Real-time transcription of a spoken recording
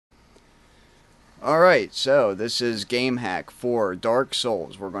Alright, so this is Game Hack for Dark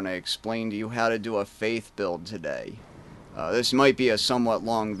Souls. We're going to explain to you how to do a faith build today. This might be a somewhat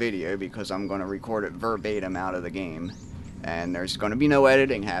long video because I'm going to record it verbatim out of the game. And there's going to be no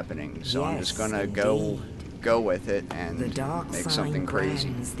editing happening, so I'm just going to go with it and make something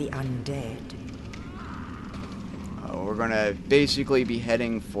crazy. The undead. We're going to basically be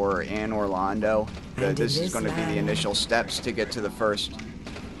heading for Anne Orlando. This is going to be the initial steps to get to the first...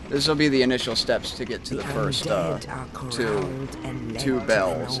 This will be the initial steps to get to the first two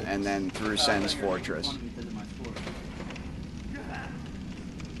bells, and then through Sen's Fortress.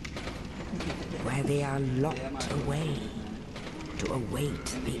 Where they are locked away to await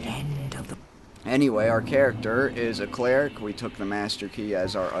the end of the... Anyway, our character is a cleric. We took the master key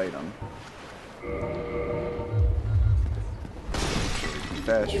as our item.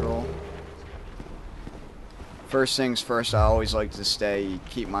 Fast roll. First things first, I always like to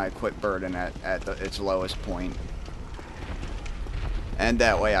keep my equip burden at its lowest point. And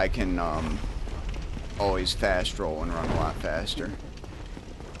that way I can always fast roll and run a lot faster.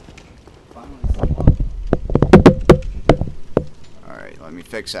 Alright, let me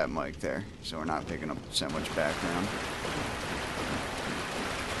fix that mic there so we're not picking up so much background.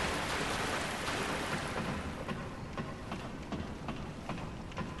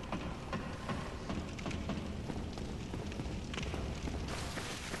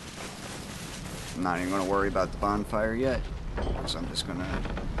 I'm not even going to worry about the bonfire yet, because I'm just going to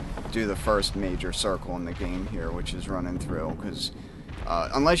do the first major circle in the game here, which is running through, because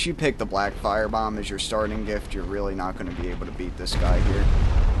unless you pick the black firebomb as your starting gift, you're really not going to be able to beat this guy here.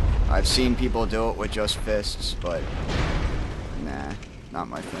 I've seen people do it with just fists, but nah, not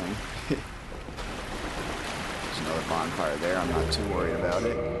my thing. There's another bonfire there, I'm not too worried about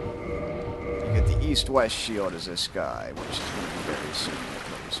it. You get the east-west shield as this guy, which is going to be very soon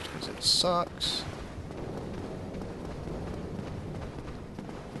replaced, because it sucks.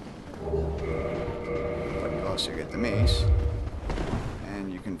 But you also get the mace,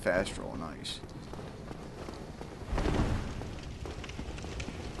 and you can fast roll nice.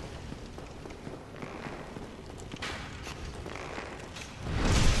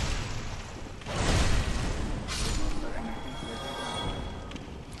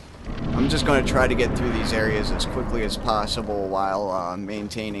 I'm just going to try to get through these areas as quickly as possible while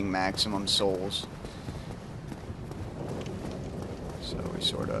maintaining maximum souls. So we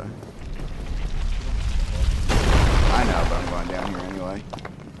sort of... I know, but I'm going down here anyway.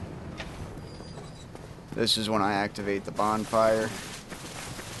 This is when I activate the bonfire.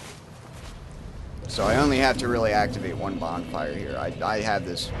 So I only have to really activate one bonfire here. I have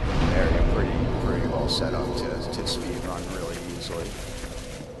this area pretty well set up to speed run really easily.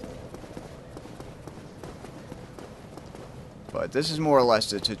 But this is more or less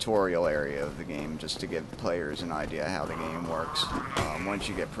the tutorial area of the game, just to give players an idea how the game works. Once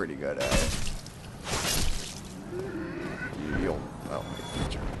you get pretty good at it, you'll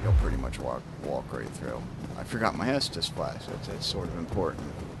pretty much walk right through. I forgot my Estus flask. That's sort of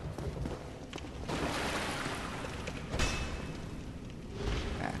important.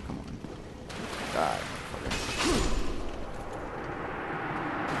 Ah, come on. Die.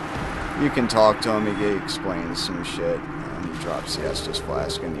 You can talk to him. He explains some shit. He drops the Estus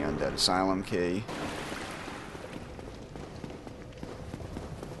flask and the undead asylum key.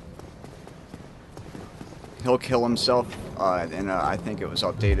 He'll kill himself, and I think it was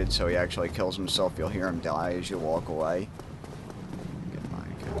updated so he actually kills himself. You'll hear him die as you walk away. Get my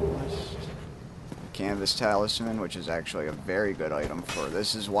canvas talisman, which is actually a very good item for...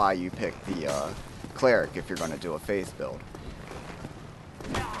 This is why you pick the cleric if you're going to do a faith build.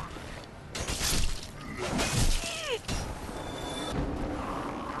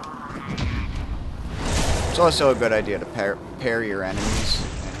 It's also a good idea to pair your enemies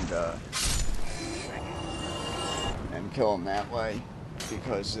and kill them that way,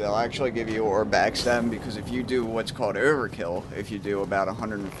 because they'll actually give you, or backstab them, because if you do what's called overkill, if you do about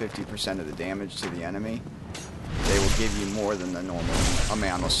 150% of the damage to the enemy, they will give you more than the normal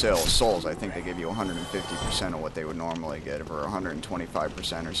amount of souls. I think they give you 150% of what they would normally get, or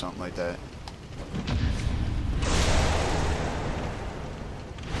 125% or something like that.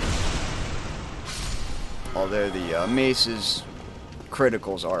 Although the mace's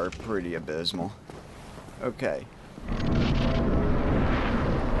criticals are pretty abysmal. Okay.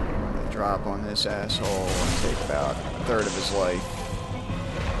 Drop on this asshole and take about a third of his life.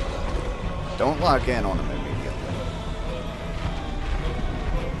 Don't lock in on him immediately.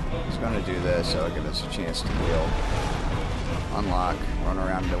 He's gonna do this, so it'll give us a chance to heal. Unlock, run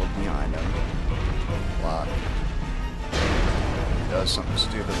around behind him. Lock. does something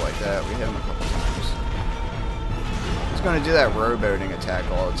stupid like that. We hit him a couple times. He's going to do that rowboating attack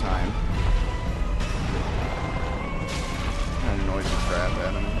all the time. That annoys the crap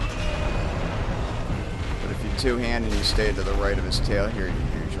out of him. But if you two-hand and you stay to the right of his tail here,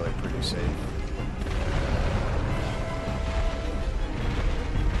 you're usually pretty safe.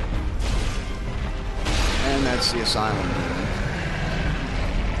 And that's the asylum demon.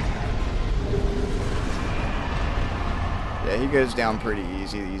 Yeah, he goes down pretty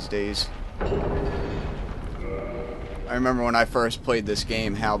easy these days. I remember when I first played this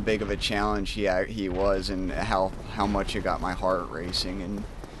game how big of a challenge he was, and how much it got my heart racing. And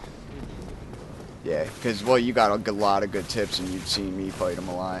yeah, because, well, you got a lot of good tips and you'd seen me fight him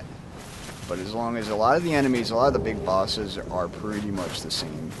a lot. But as long as a lot of the enemies, a lot of the big bosses are pretty much the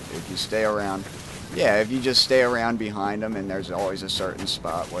same. If you stay around, yeah, if you just stay around behind them, and there's always a certain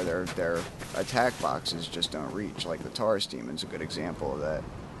spot where their attack boxes just don't reach. Like the Taurus Demon's a good example of that.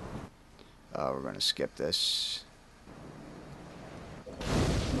 We're going to skip this. I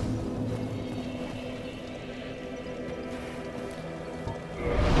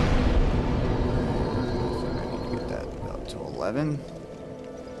need to get that up to 11.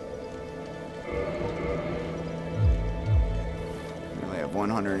 We only have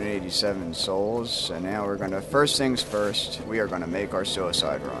 187 souls, so now we're going to, first things first, we are going to make our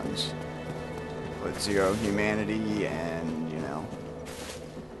suicide runs. With 0 humanity and, you know,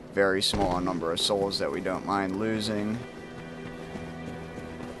 very small number of souls that we don't mind losing.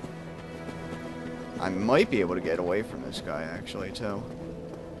 I might be able to get away from this guy, actually, too.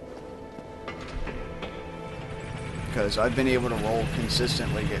 Because I've been able to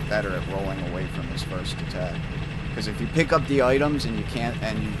consistently get better at rolling away from his first attack. Because if you pick up the items and you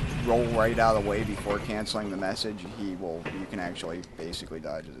you roll right out of the way before canceling the message, you can actually basically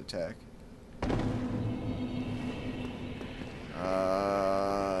dodge his attack.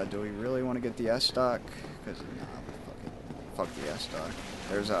 Do we really want to get the S stock? Because fuck the S stock.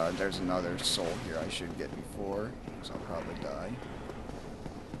 There's another soul here I should get before, because I'll probably die.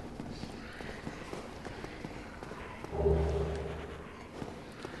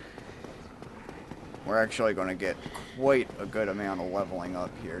 We're actually going to get quite a good amount of leveling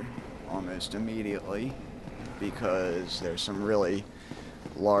up here, almost immediately, because there's some really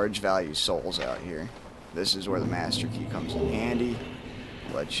large value souls out here. This is where the master key comes in handy.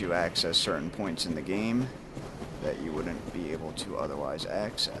 Lets you access certain points in the game that you wouldn't be able to otherwise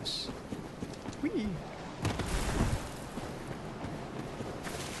access. Whee!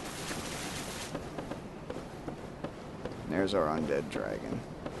 There's our undead dragon.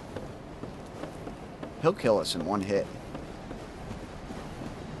 He'll kill us in one hit.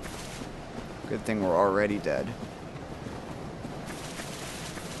 Good thing we're already dead.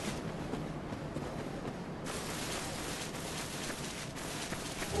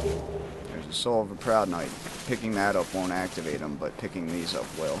 There's a soul of a proud knight. Picking that up won't activate him, but picking these up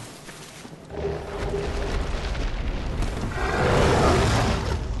will.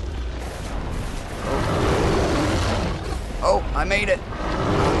 Oh, I made it!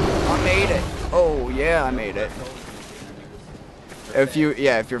 I made it! Oh, yeah, I made it. If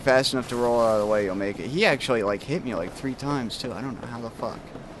you're fast enough to roll out of the way, you'll make it. He actually, like, hit me, like, 3 times, too. I don't know how the fuck.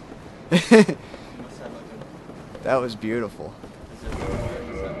 That was beautiful.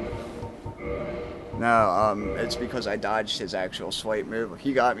 No, it's because I dodged his actual swipe move.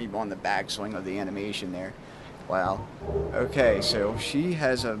 He got me on the backswing of the animation there. Wow. Okay, so she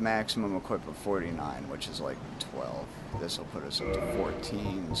has a maximum equip of 49, which is like 12. This will put us up to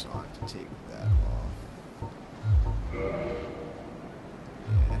 14, so I'll have to take that off. Yeah.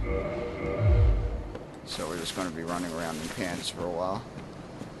 So we're just going to be running around in pants for a while.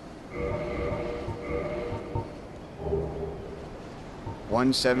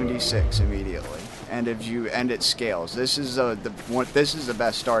 176 immediately, and it scales. This is the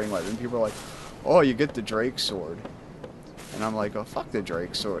best starting weapon. People are like, "Oh, you get the Drake sword," and I'm like, "Oh, fuck the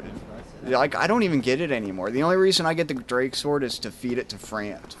Drake sword." Like, I don't even get it anymore. The only reason I get the Drake sword is to feed it to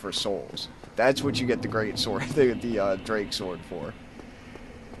Frant for souls. That's what you get the great sword, the Drake sword for.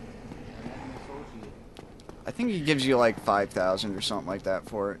 I think he gives you like 5,000 or something like that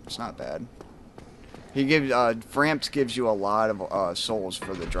for it. It's not bad. He gives Framps gives you a lot of souls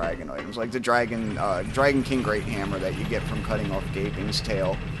for the dragon items, like the Dragon King Great Hammer that you get from cutting off Gaping's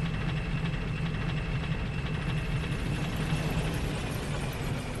tail.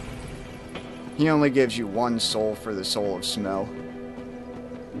 He only gives you 1 soul for the Soul of Smell,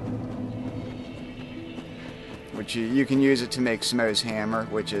 which you can use it to make Smo's hammer,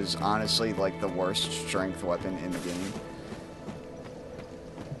 which is honestly like the worst strength weapon in the game.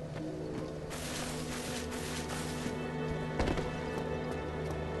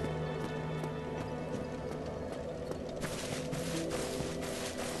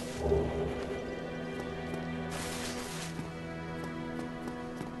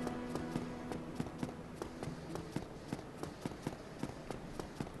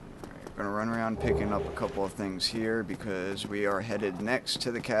 gonna run around picking up a couple of things here because we are headed next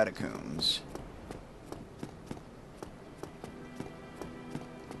to the catacombs.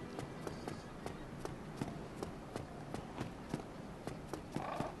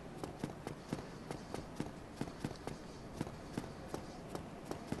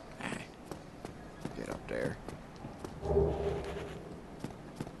 Get up there.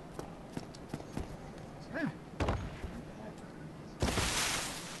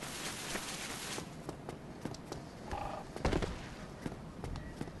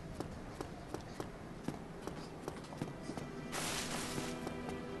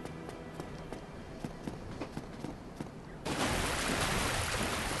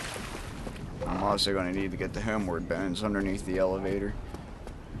 I'm also going to need to get the homeward bones underneath the elevator.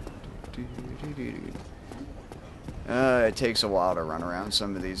 It takes a while to run around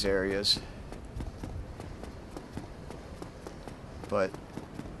some of these areas. But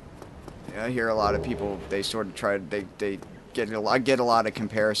yeah, I hear a lot of people, they sort of try to, they get I get a lot of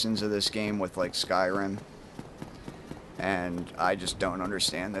comparisons of this game with like Skyrim. And I just don't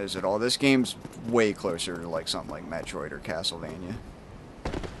understand those at all. This game's way closer to like something like Metroid or Castlevania.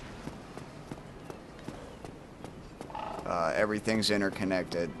 Everything's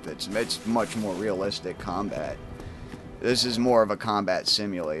interconnected. It's much more realistic combat. This is more of a combat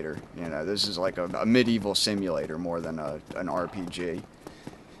simulator. You know, this is like a medieval simulator more than an RPG.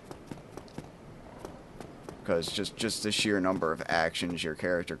 Because just the sheer number of actions your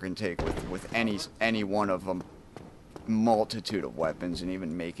character can take with any one of a multitude of weapons and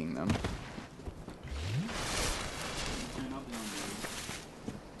even making them.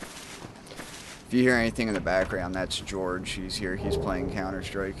 If you hear anything in the background, that's George. He's here. He's playing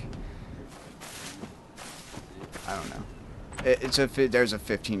Counter-Strike. I don't know. There's a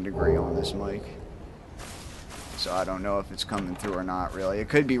 15 degree on this mic. So I don't know if it's coming through or not, really. It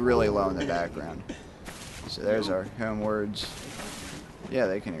could be really low in the background. So there's our homewards. Yeah,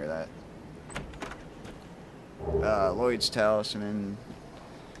 they can hear that. Lloyd's Talisman.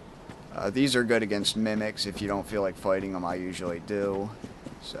 These are good against mimics. If you don't feel like fighting them, I usually do.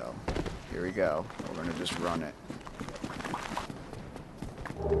 So... here we go. We're going to just run it.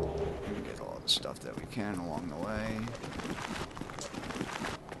 Get all the stuff that we can along the way.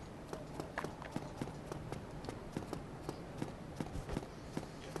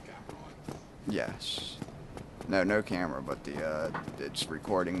 Yes. No camera, but it's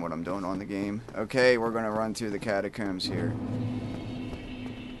recording what I'm doing on the game. Okay, we're going to run through the catacombs here.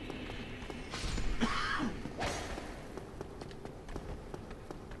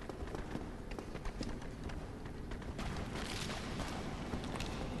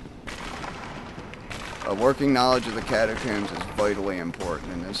 A working knowledge of the catacombs is vitally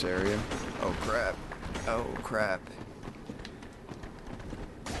important in this area. Oh crap. Oh crap.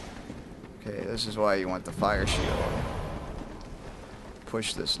 Okay, this is why you want the fire shield.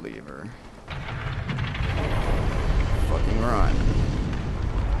 Push this lever. Fucking run.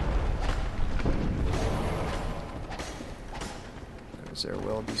 Because there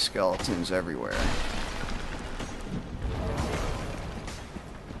will be skeletons everywhere.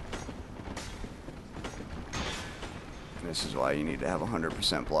 This is why you need to have a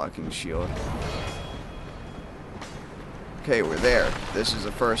 100% blocking shield. Okay, we're there. This is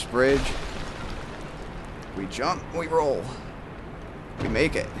the first bridge. We jump, we roll. We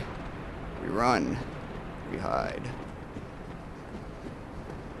make it. We run. We hide.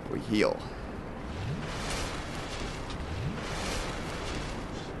 We heal.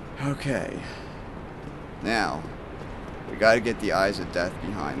 Okay. Now, we gotta get the eyes of death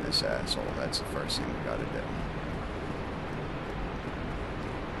behind this asshole. That's the first thing we gotta do.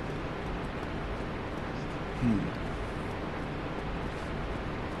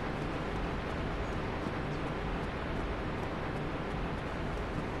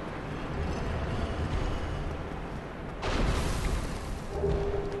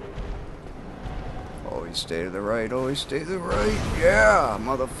 Always stay to the right, always stay to the right. Yeah,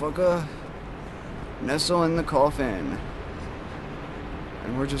 motherfucker. Nestle in the coffin.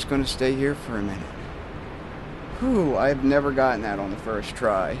 And we're just gonna stay here for a minute. Whew, I've never gotten that on the first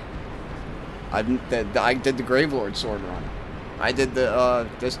try. I did the Gravelord sword run. I did the,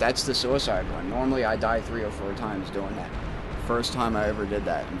 that's the suicide run. Normally I die 3 or 4 times doing that. First time I ever did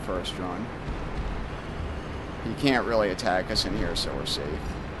that in first run. He can't really attack us in here, so we're safe.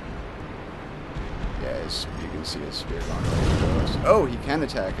 Yeah, you can see his spear going right through us. Oh, he can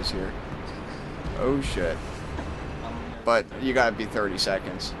attack us here. Oh shit. But you gotta be 30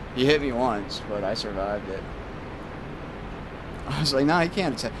 seconds. He hit me once, but I survived it. I was like, nah, he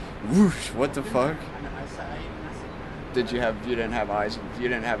can't attack. Whoosh, what the fuck? You didn't have eyes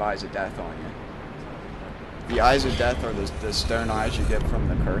of death on you. The eyes of death are the stone eyes you get from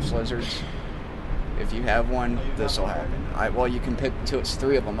the curse lizards. If you have one, this will happen. Well, you can pick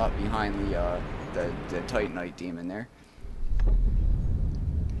three of them up behind the Titanite demon there.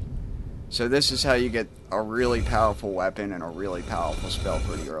 So this is how you get a really powerful weapon and a really powerful spell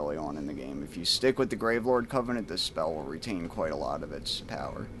pretty early on in the game. If you stick with the Gravelord Covenant, this spell will retain quite a lot of its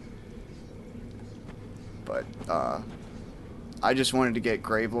power. But, I just wanted to get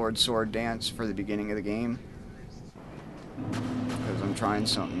Gravelord Sword Dance for the beginning of the game, because I'm trying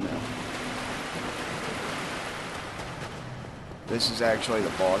something new. This is actually the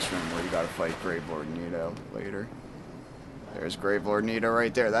boss room where you gotta fight Gravelord Nito later. There's Gravelord Nito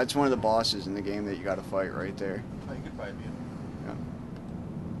right there. That's one of the bosses in the game that you gotta fight right there. Oh, you can fight me. Yeah.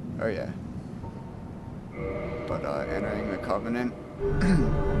 Oh yeah. But entering the Covenant,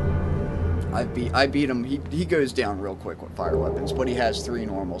 I beat him. He goes down real quick with fire weapons, but he has 3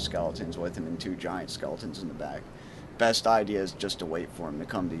 normal skeletons with him and 2 giant skeletons in the back. Best idea is just to wait for him to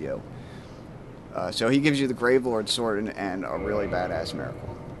come to you. So he gives you the Gravelord Sword and a really badass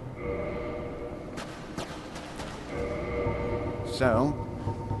miracle. So,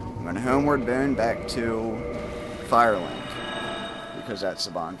 I'm going to homeward bound back to Fireland, because that's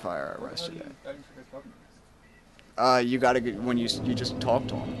the bonfire I rested at. You gotta get, when you just talk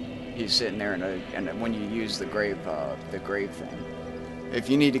to him. He's sitting there, and when you use the grave thing. If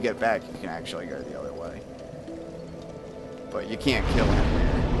you need to get back, you can actually go the other way. But you can't kill him there.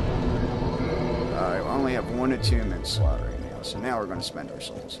 I only have 1 attunement slot right now, so now we're going to spend our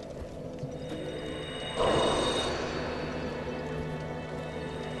souls.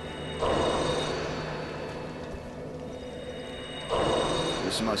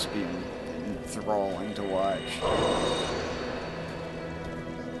 This must be enthralling to watch.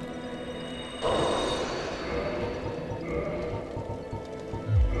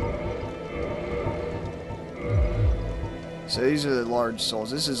 So these are the large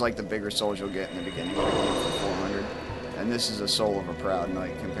souls. This is like the bigger souls you'll get in the beginning of the game for 400. And this is a soul of a proud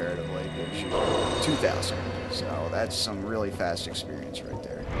knight comparatively. It gives you 2,000. So that's some really fast experience right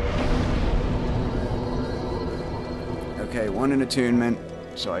there. Okay, 1 in attunement.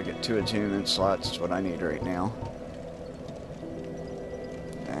 So I get 2 attunement slots. That's what I need right now.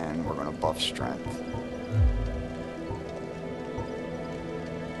 And we're going to buff strength.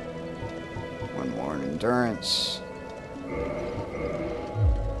 1 more in endurance.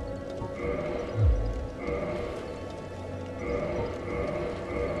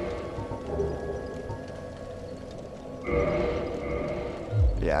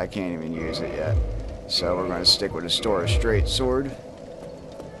 Yeah, I can't even use it yet. So we're going to stick with Astora Straight Sword.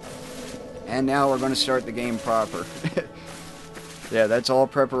 And now we're going to start the game proper. Yeah, that's all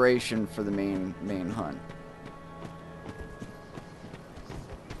preparation for the main hunt.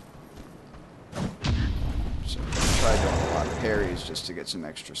 So I'm going to try doing a lot of parries just to get some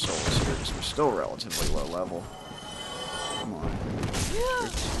extra souls here, because we're still relatively low level. Come on.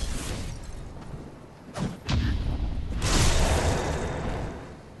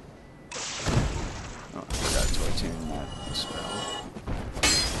 Oh, I forgot to attune that spell.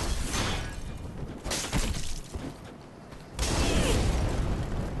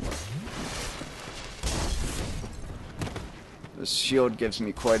 This shield gives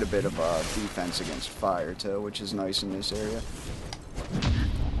me quite a bit of defense against fire too, which is nice in this area.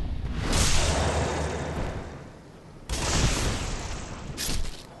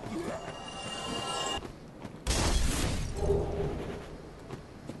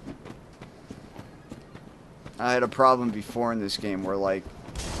 I had a problem before in this game where like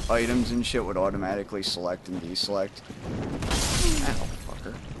items and shit would automatically select and deselect. Ow,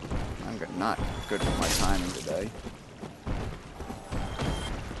 fucker. I'm not good with my timing today.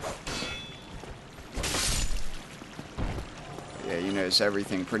 Yeah, you notice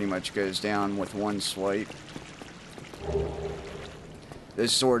everything pretty much goes down with 1 swipe.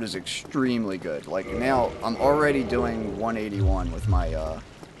 This sword is extremely good. Like now, I'm already doing 181 with my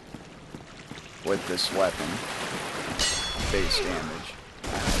with this weapon. Base damage.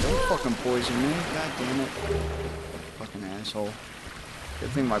 Don't fucking poison me, god damn it. Fucking asshole. Good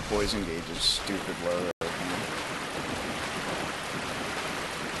thing my poison gauge is stupid low right now.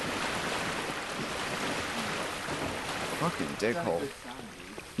 Fucking dickhole.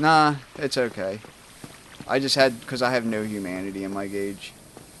 Nah, it's okay. I just had, because I have no humanity in my gauge.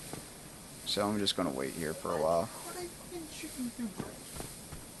 So I'm just gonna wait here for a while. Get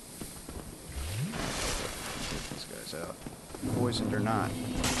these guys out. Poisoned or not.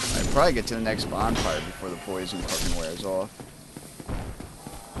 I'd probably get to the next bonfire before the poison fucking wears off.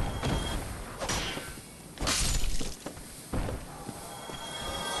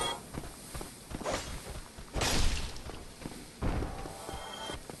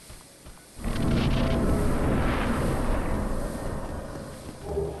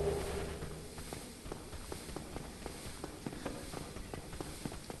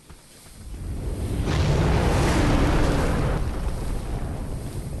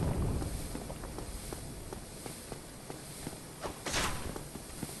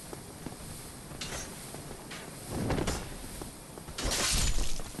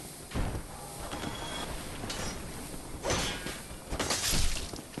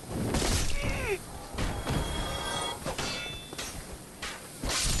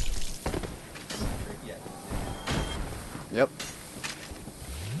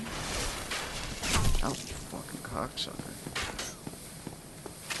 Cocksucker.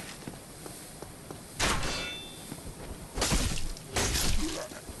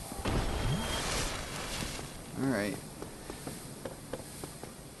 Alright.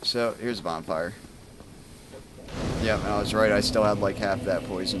 So, here's a bonfire. Yep, I was right. I still had like half that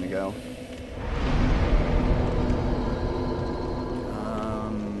poison to go.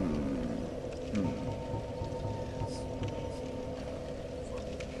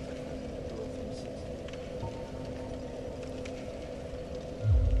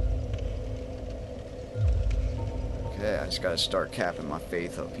 Okay, I just gotta start capping my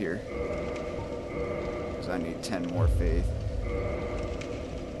faith up here. Because I need 10 more faith.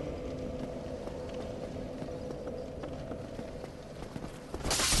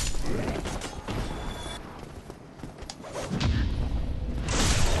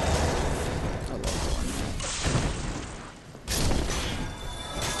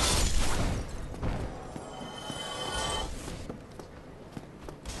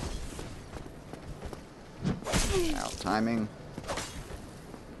 Timing.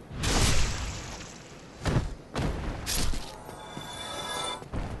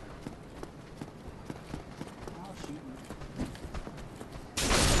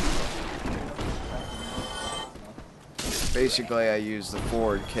 Basically, I use the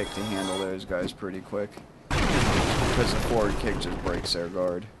forward kick to handle those guys pretty quick. Because the forward kick just breaks their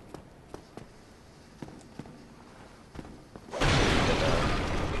guard.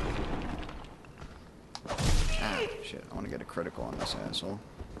 Shit, I want to get a critical on this asshole.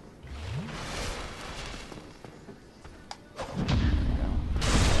 There we go.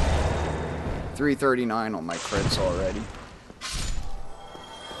 339 on my crits already.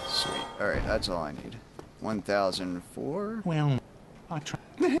 Sweet. Alright, that's all I need. 1004. Well, I try.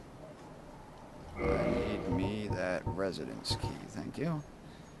 I need me that residence key, thank you.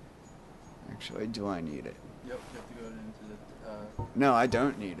 Actually, do I need it? Yep, you have to go into the, No, I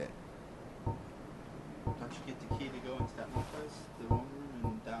don't need it. don't you get the key to go into that one place? The one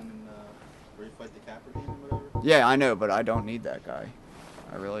room and down in, where you fight the Capra Demon or whatever? Yeah, I know, but I don't need that guy.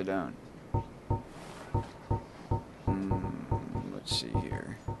 I really don't. Let's see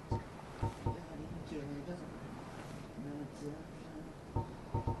here.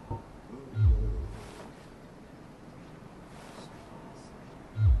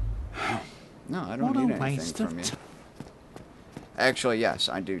 No, I don't need anything from you. Actually, yes,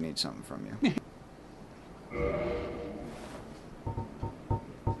 I do need something from you.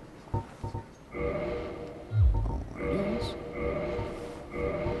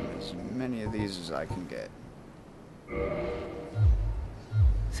 As many of these as I can get.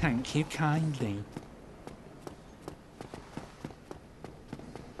 Thank you kindly.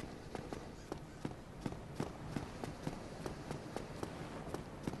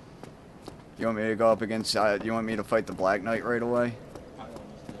 You want me to go up against, you want me to fight the Black Knight right away? I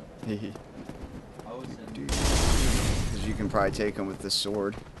always do. I always do. Because you can probably take him with this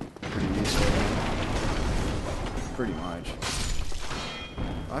sword pretty easily. Pretty much.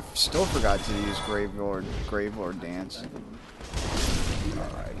 I still forgot to use Gravelord Dance.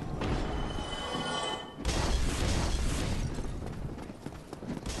 Alright.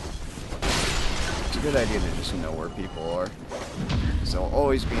 It's a good idea to just know where people are. So they'll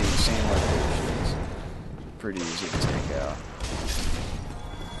always be in the same locations. Pretty easy to take out.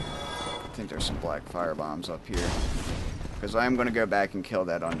 I think there's some black fire bombs up here. Because I am going to go back and kill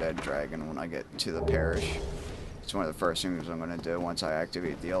that undead dragon when I get to the parish. It's one of the first things I'm going to do once I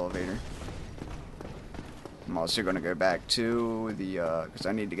activate the elevator. I'm also going to go back to the, because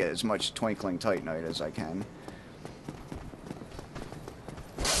I need to get as much Twinkling Titanite as I can.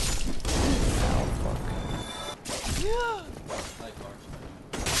 Ow, fuck. Yeah.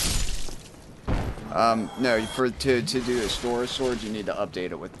 No, to do Astora swords, you need to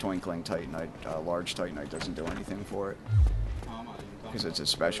update it with Twinkling Titanite. Large Titanite doesn't do anything for it. Because it's a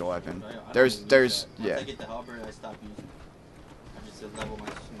special weapon. There's, yeah. Once I get the halberd, I stop using it. I just level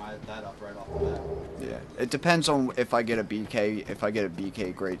that up right off the bat. Yeah, it depends on if I get a BK,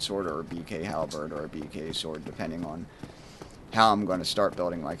 greatsword or a BK halberd or a BK sword, depending on how I'm going to start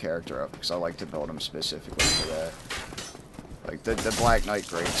building my character up. Because I like to build them specifically for that. Like the Black Knight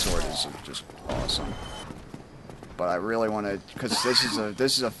greatsword is just awesome. But I really want to, because this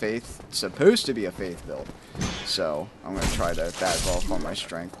is a faith, supposed to be a faith build. So I'm gonna try to back off on my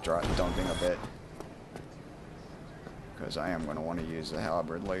strength, dumping a bit, because I am gonna want to use the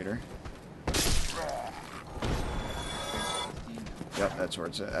halberd later. Yep, that's where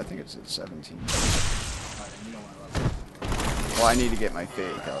it's at. I think it's at 17. Well, I need to get my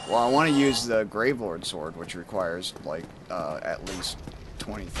faith up. Well, I want to use the Gravelord sword, which requires like at least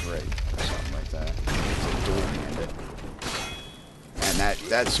 23 or something like that. It's a dual-handed. And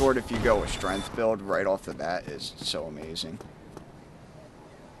that sword, if you go a strength build right off the bat, is so amazing.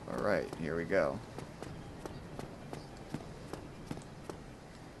 Alright, here we go.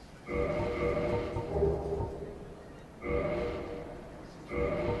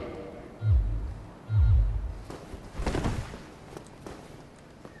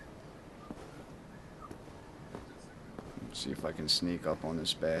 See if I can sneak up on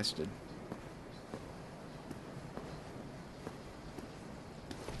this bastard.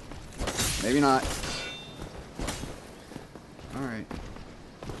 Maybe not. Alright.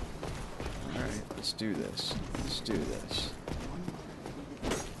 Alright, let's do this. Let's do this.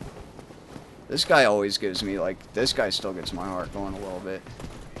 This guy always gives me, like, this guy still gets my heart going a little bit.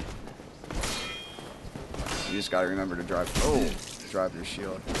 You just gotta remember to drive your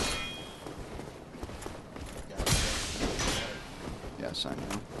shield. Yes, I know.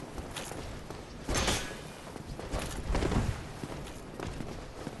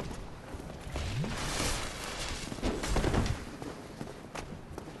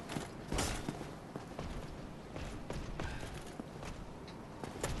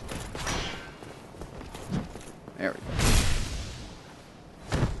 There we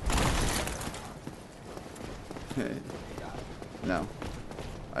go. No.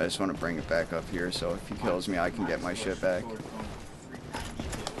 I just want to bring it back up here so if he kills me I can get my shit back.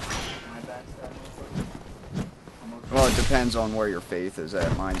 Well, it depends on where your faith is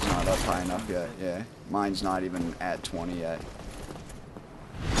at. Mine's not up high enough yet. Yeah. Mine's not even at 20 yet.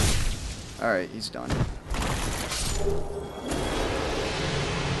 Alright, he's done.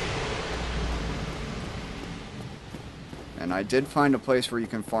 And I did find a place where you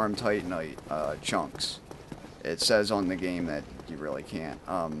can farm Titanite chunks. It says on the game that you really can't.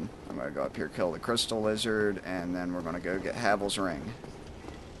 I'm going to go up here, kill the crystal lizard, and then we're going to go get Havel's ring.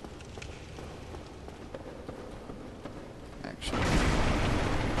 Actually, I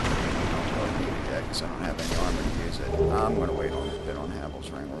don't need it yet because I don't have any armor to use it. I'm going to wait a bit on Havel's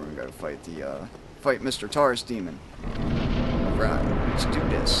ring. We're going to go fight fight Mr. Taurus Demon. Alright, let's do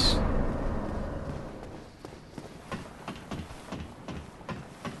this.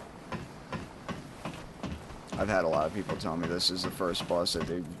 I've had a lot of people tell me this is the first boss that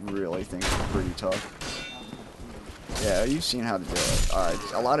they really think is pretty tough. Yeah, you've seen how to do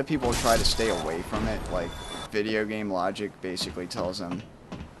it. A lot of people try to stay away from it. Like, video game logic basically tells them...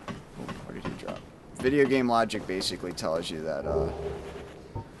 Oh, what did he drop? Video game logic basically tells you that,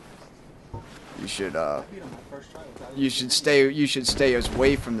 you should stay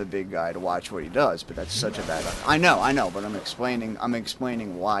away from the big guy to watch what he does, but that's such a bad... I know, but I'm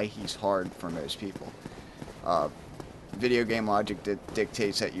explaining why he's hard for most people. Video game logic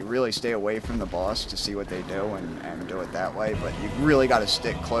dictates that you really stay away from the boss to see what they do and do it that way, but you really got to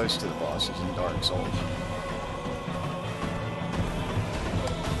stick close to the bosses in Dark Souls.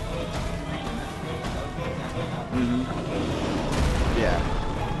 Yeah.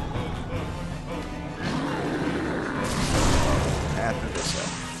 After this,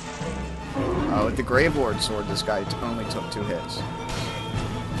 with the gavelord sword, this guy only took 2 hits.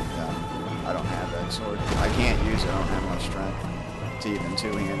 I don't have that sword. I can't use it. I don't have enough strength to even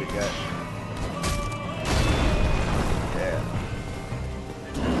two-hand it yet. Yeah.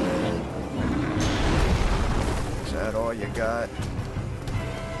 Is that all you got?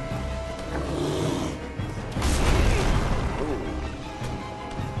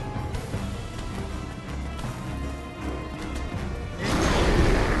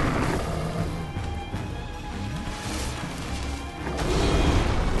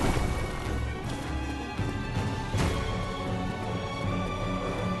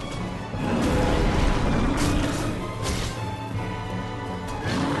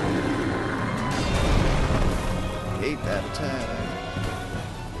 That attack.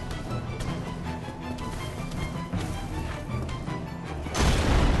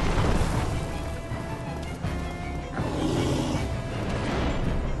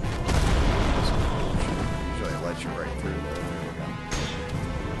 Usually it lets you right through there. There we go.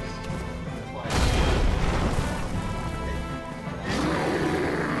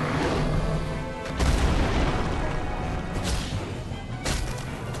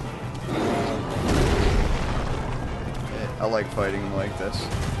 I like fighting them like this.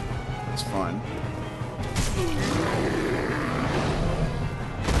 It's fun.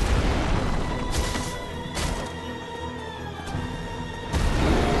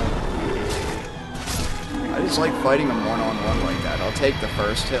 I just like fighting them one-on-one like that. I'll take the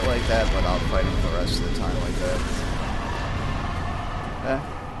first hit like that, but I'll fight them the rest of the time like that. Nah.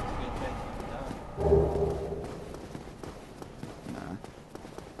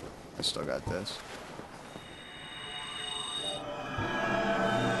 I still got this.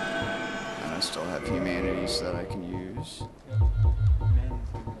 And I still have humanities that I can use.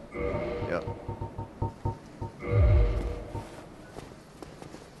 Yep.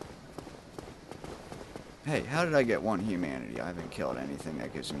 Hey, how did I get 1 humanity? I haven't killed anything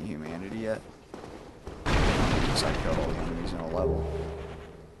that gives me humanity yet. Because I killed all the enemies in a level.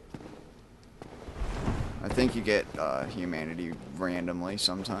 I think you get humanity randomly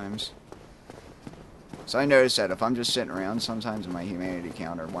sometimes. So I noticed that if I'm just sitting around, sometimes my humanity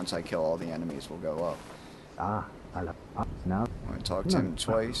counter, once I kill all the enemies, will go up. Now. I'm going to talk to him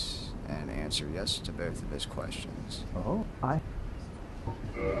twice and answer yes to both of his questions. Oh,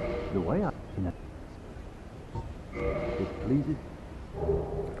 the way I it pleases.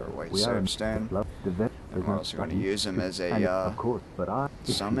 Get our white soapstone. And we're also going to use him as a of course, but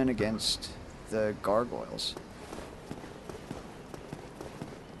summon against the gargoyles.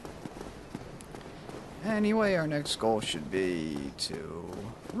 Anyway, our next goal should be to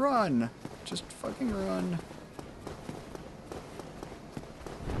run. Just fucking run.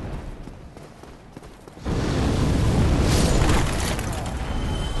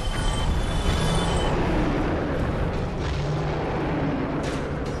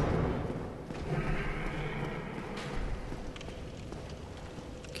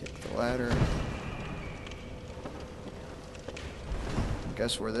 Ladder.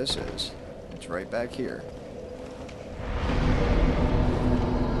 Guess where this is? It's right back here.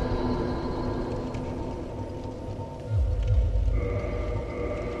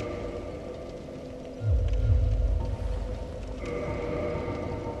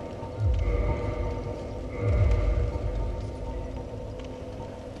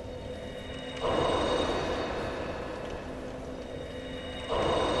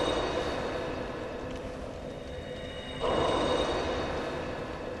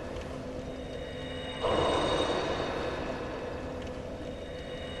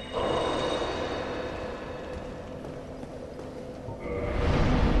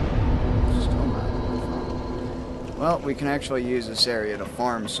 Well, we can actually use this area to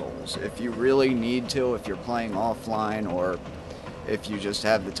farm souls. If you really need to, if you're playing offline, or if you just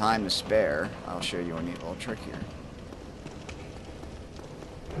have the time to spare, I'll show you a neat little trick here.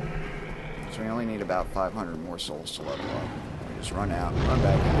 So we only need about 500 more souls to level up. We just run out, run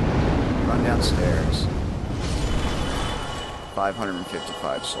back in, run downstairs.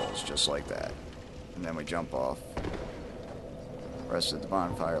 555 souls, just like that. And then we jump off. Rest of the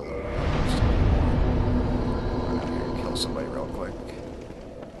bonfire a little bit. Somebody real quick.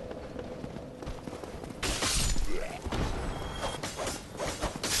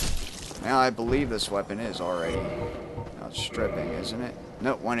 Now I believe this weapon is already outstripping, isn't it?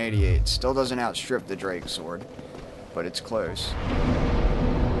 Nope, 188. Still doesn't outstrip the Drake sword, but it's close.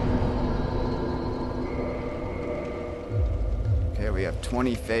 Okay, we have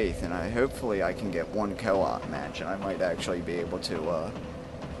 20 faith, and hopefully I can get 1 co-op match, and I might actually be able to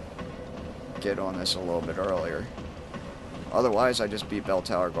get on this a little bit earlier. Otherwise, I just beat Bell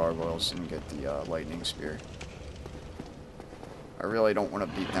Tower Gargoyles and get the Lightning Spear. I really don't want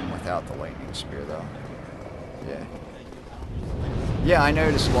to beat them without the Lightning Spear, though. Yeah. Yeah, I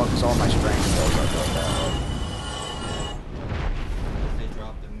noticed, well, because all my strength builds up like that. They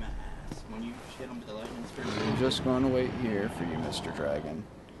drop the mass. When you hit them with the Lightning Spear... I'm just going to wait here for you, Mr. Dragon.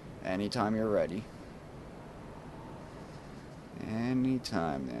 Anytime you're ready.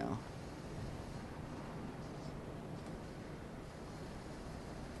 Anytime now.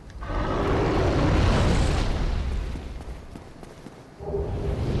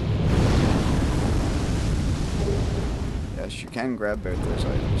 You can grab both those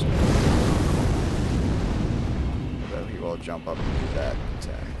items. Though he will jump up and do that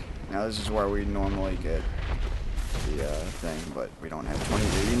attack. Now this is where we normally get the thing, but we don't have 20.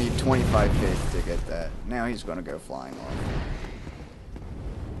 You need 25 faith to get that. Now he's going to go flying off.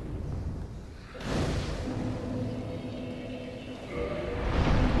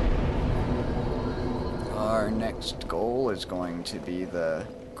 Our next goal is going to be the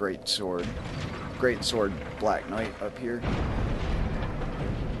Great Sword Black Knight up here.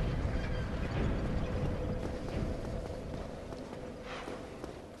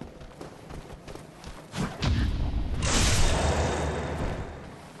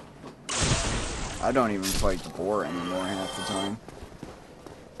 I don't even fight the boar anymore half the time.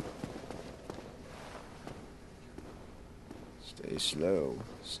 Stay slow.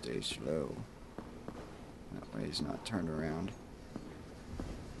 Stay slow. That way he's not turned around.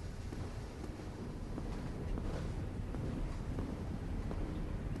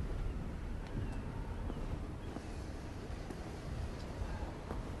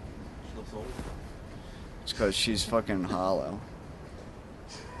 looks old. It's because she's fucking hollow.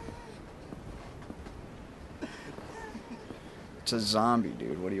 It's a zombie,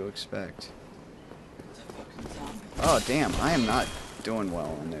 dude. What do you expect? It's a fucking zombie. Oh, damn. I am not doing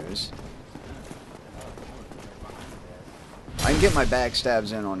well on those. I can get my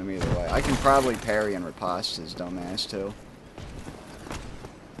backstabs in on him either way. I can probably parry and riposte his dumbass, too.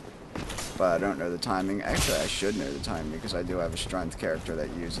 But I don't know the timing. Actually, I should know the timing because I do have a strength character that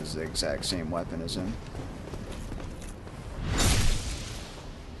uses the exact same weapon as him.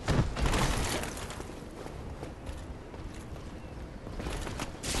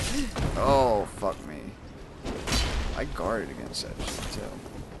 Oh, fuck me. I guarded against that shit, too.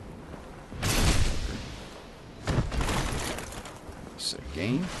 So,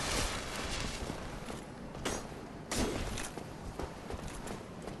 game?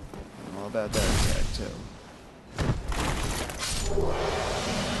 All about that attack, too.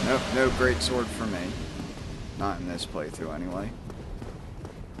 Nope, no great sword for me. Not in this playthrough, anyway.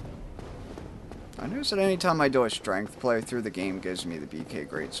 I notice that anytime I do a strength playthrough, the game gives me the BK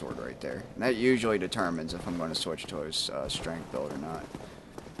Greatsword right there. And that usually determines if I'm going to switch to a strength build or not.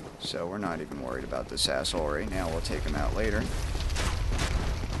 So we're not even worried about this asshole right now. We'll take him out later.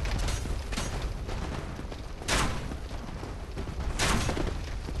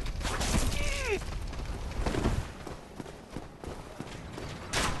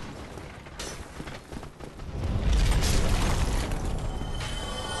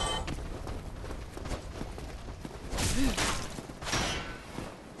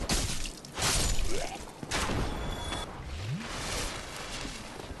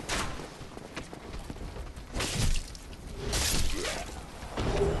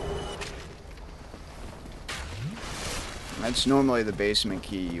 That's normally the basement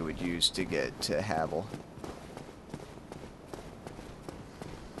key you would use to get to Havel.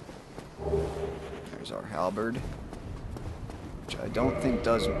 There's our halberd, which I don't think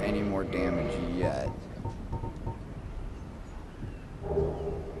does any more damage yet.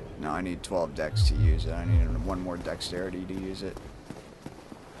 No, I need 12 dex to use it. I need one more dexterity to use it.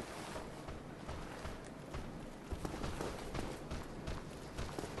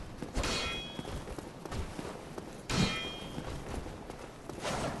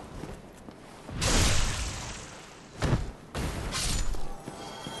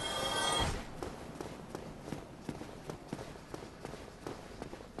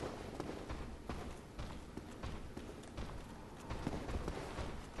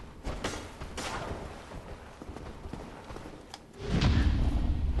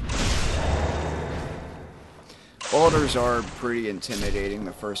 Boulders are pretty intimidating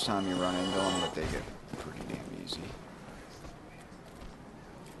the first time you run into them, but they get pretty damn easy.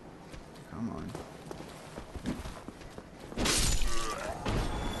 Come on.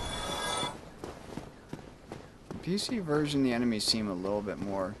 The PC version, the enemies seem a little bit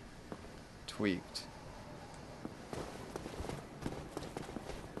more tweaked.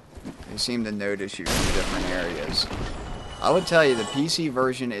 They seem to notice you from different areas. I would tell you the PC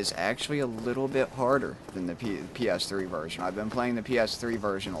version is actually a little bit harder than the PS3 version. I've been playing the PS3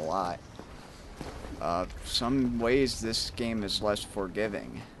 version a lot. Some ways this game is less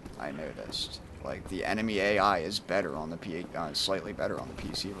forgiving, I noticed. Like, the enemy AI is better on the slightly better on the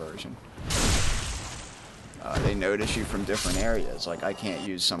PC version. They notice you from different areas. Like, I can't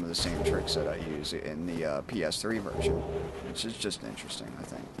use some of the same tricks that I use in the PS3 version, which is just interesting, I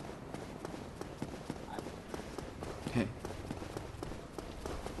think.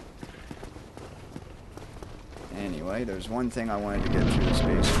 Anyway, there's one thing I wanted to get through this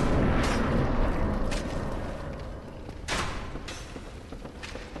basement.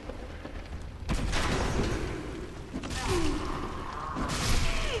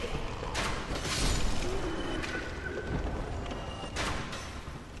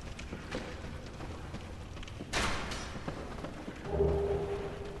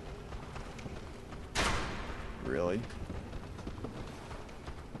 Really?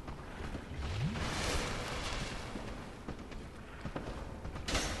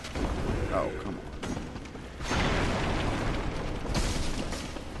 Oh, come on.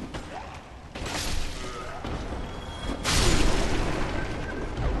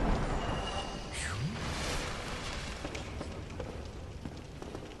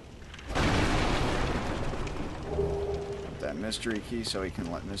 That mystery key so he can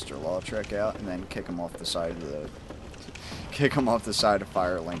let Mr. Lawtrek out and then kick him off the side of the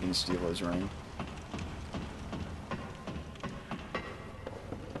Firelink and steal his ring.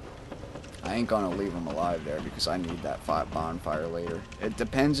 I I ain't gonna leave him alive there because I need that bonfire later. It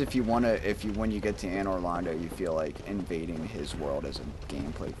depends if you wanna, when you get to Anor Londo, you feel like invading his world as a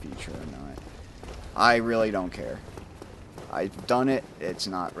gameplay feature or not. I really don't care. I've done it. It's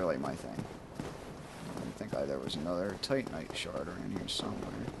not really my thing. I think there was another Titanite shard around here somewhere.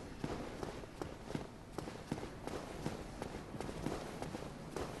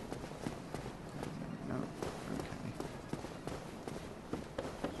 No. Okay.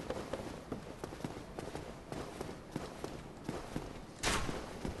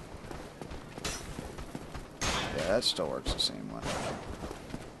 Yeah, that still works the same way.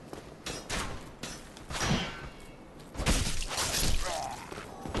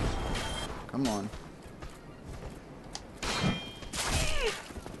 Come on.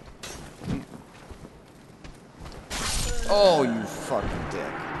 Oh, you fucking dick.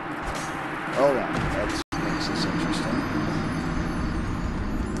 Hold on, that makes this interesting.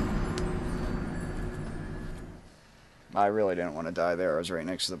 I really didn't want to die there. I was right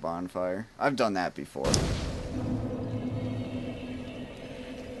next to the bonfire. I've done that before.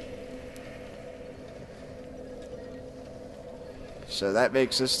 So that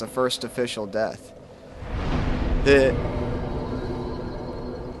makes this the first official death.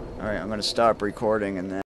 Alright, I'm going to stop recording and then